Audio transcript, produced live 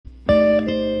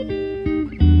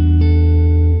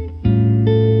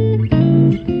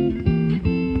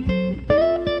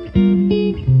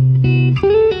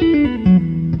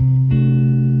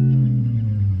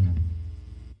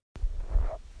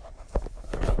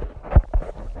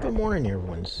Good morning,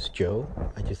 everyone. This is Joe.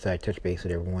 I just thought I'd touch base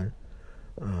with everyone.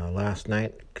 Last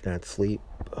night, could not sleep.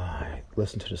 I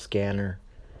listened to the scanner.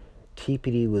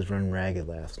 TPD was run ragged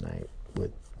last night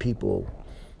with people,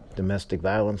 domestic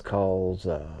violence calls,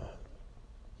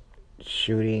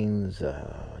 shootings,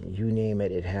 you name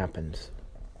it, it happens.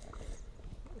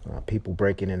 People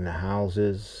breaking into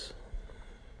houses,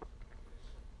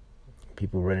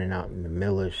 people running out in the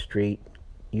middle of the street,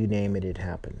 you name it, it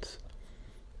happens.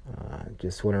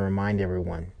 Just want to remind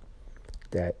everyone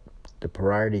that the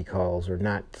priority calls are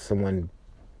not someone,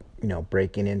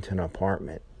 breaking into an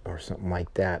apartment or something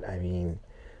like that. I mean,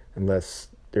 unless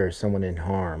there's someone in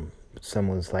harm,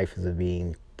 someone's life is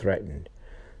being threatened.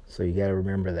 So you got to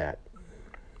remember that.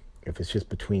 If it's just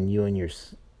between you and your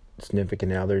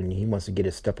significant other and he wants to get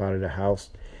his stuff out of the house,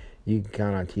 you can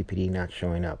count on TPD not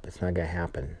showing up. It's not going to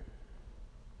happen.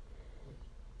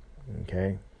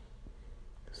 Okay?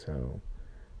 So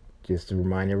just to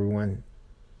remind everyone,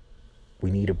 we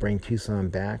need to bring Tucson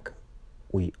back.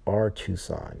 We are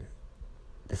Tucson.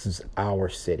 This is our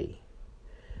city,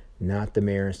 not the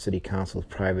mayor and city council's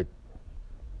private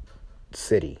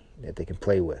city that they can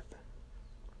play with.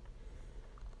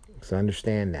 So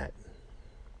understand that.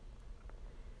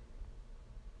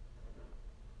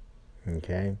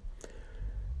 Okay?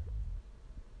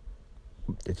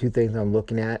 The two things I'm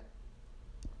looking at,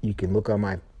 you can look on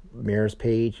my mayor's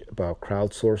page about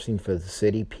crowdsourcing for the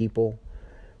city people.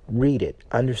 Read it,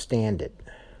 understand it.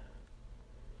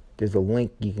 There's a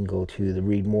link you can go to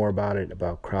read more about it,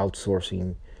 about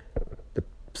crowdsourcing the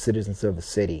citizens of a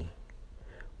city.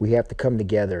 We have to come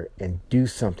together and do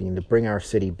something to bring our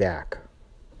city back.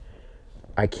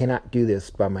 I cannot do this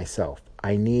by myself.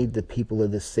 I need the people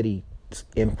of this city's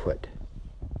input.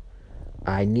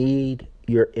 I need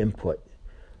your input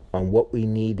on what we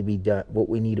need to be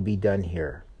done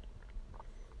here.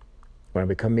 When I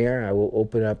become mayor, I will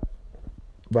open up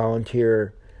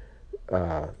volunteer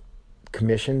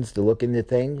commissions to look into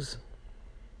things,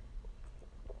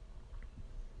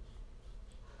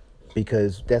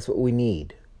 because that's what we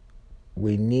need.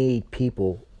 We need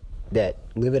people that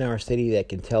live in our city that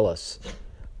can tell us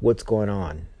what's going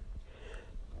on.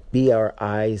 Be our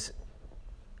eyes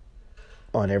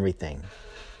on everything,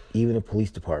 even the police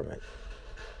department.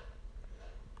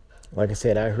 Like I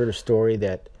said, I heard a story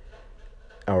that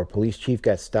our police chief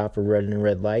got stopped for running a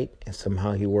red light, and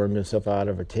somehow he wormed himself out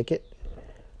of a ticket.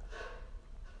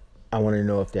 I want to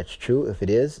know if that's true. If it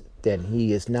is, then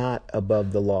he is not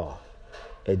above the law.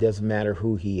 It doesn't matter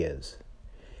who he is.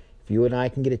 If you and I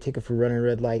can get a ticket for running a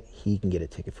red light, he can get a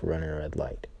ticket for running a red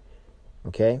light.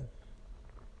 Okay?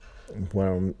 What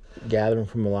I'm gathering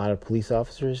from a lot of police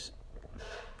officers,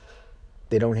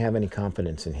 they don't have any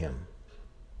confidence in him.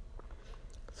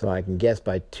 So I can guess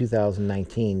by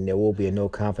 2019, there will be a no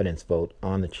confidence vote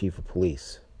on the chief of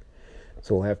police.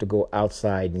 So we'll have to go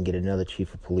outside and get another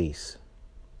chief of police.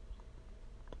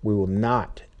 We will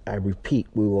not, I repeat,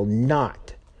 we will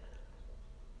not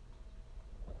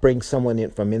bring someone in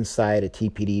from inside a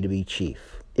TPD to be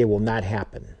chief. It will not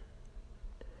happen.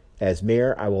 As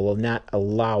mayor, I will not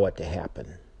allow it to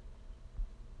happen.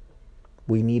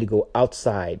 We need to go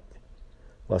outside.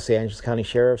 Los Angeles County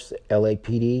Sheriff's,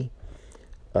 LAPD,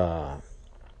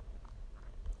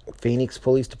 Phoenix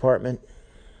Police Department,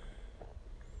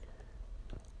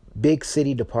 big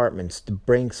city departments, to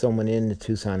bring someone into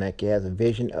Tucson that has a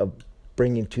vision of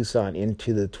bringing Tucson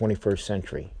into the 21st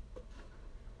century.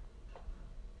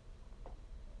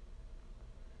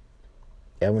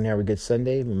 Everyone have a good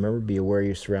Sunday. Remember, be aware of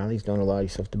your surroundings. Don't allow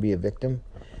yourself to be a victim.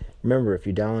 Remember, if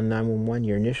you're dialing 911,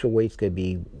 your initial wait's going to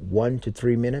be 1 to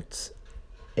 3 minutes,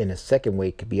 and a second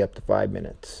wait could be up to 5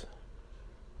 minutes.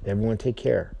 Everyone take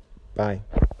care. Bye.